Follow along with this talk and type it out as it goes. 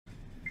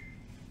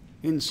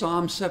In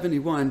Psalm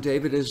 71,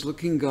 David is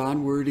looking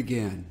Godward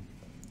again.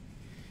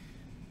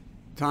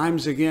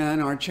 Times again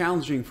are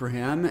challenging for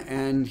him,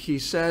 and he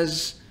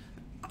says,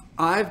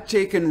 I've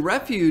taken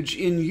refuge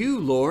in you,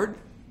 Lord.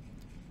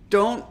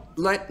 Don't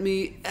let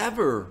me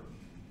ever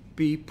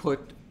be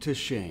put to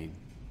shame.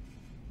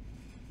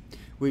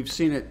 We've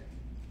seen it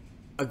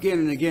again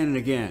and again and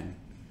again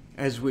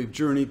as we've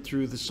journeyed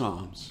through the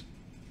Psalms.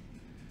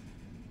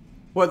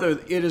 Whether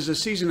it is a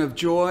season of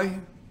joy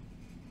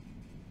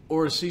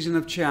or a season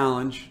of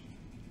challenge,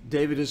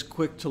 David is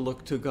quick to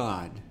look to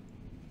God.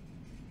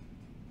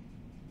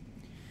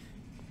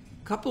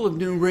 A couple of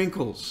new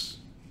wrinkles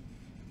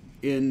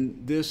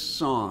in this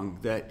song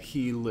that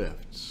he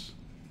lifts.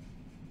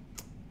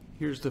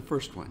 Here's the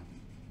first one.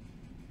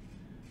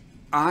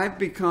 I've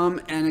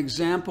become an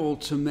example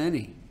to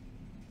many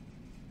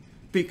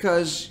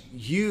because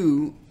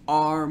you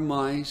are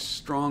my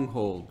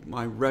stronghold,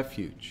 my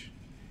refuge,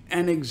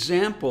 an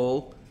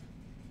example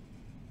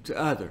to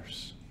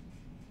others.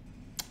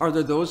 Are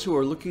there those who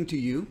are looking to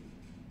you?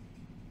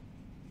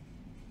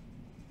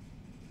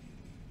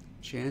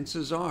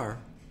 Chances are,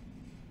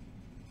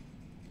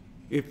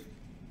 if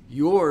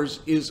yours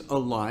is a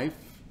life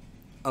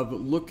of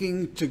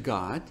looking to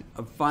God,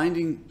 of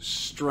finding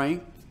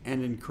strength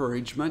and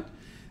encouragement,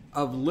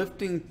 of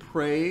lifting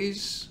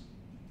praise,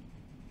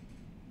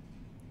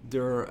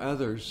 there are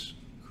others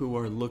who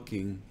are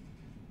looking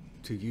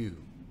to you.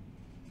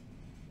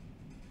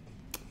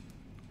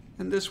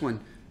 And this one,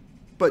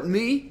 but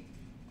me,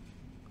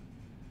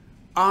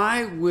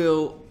 I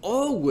will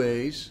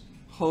always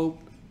hope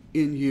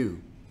in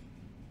you.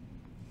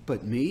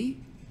 But me,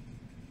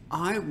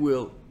 I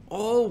will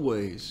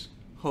always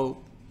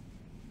hope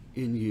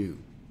in you.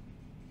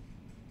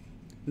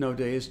 No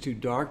day is too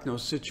dark, no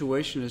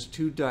situation is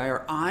too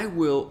dire. I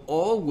will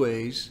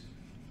always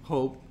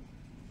hope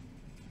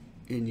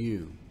in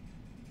you.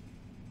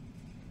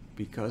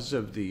 Because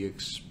of the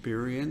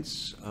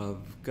experience of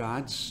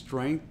God's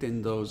strength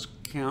in those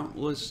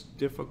countless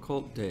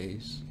difficult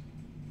days,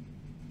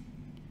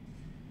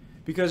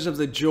 because of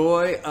the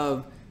joy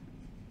of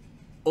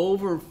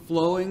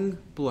overflowing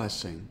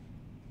blessing,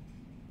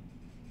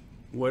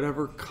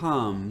 whatever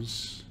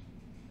comes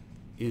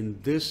in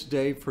this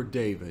day for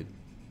David,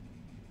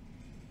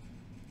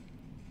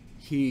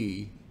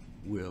 he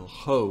will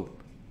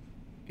hope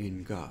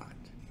in God.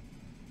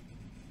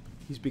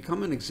 He's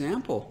become an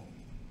example.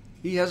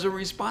 He has a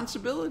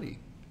responsibility.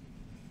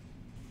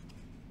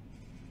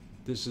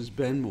 This is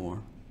Ben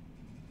Moore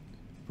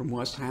from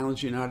West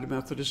Highlands United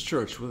Methodist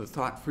Church with a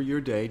thought for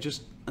your day,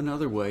 just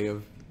another way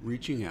of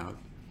reaching out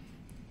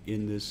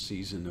in this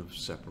season of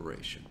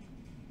separation.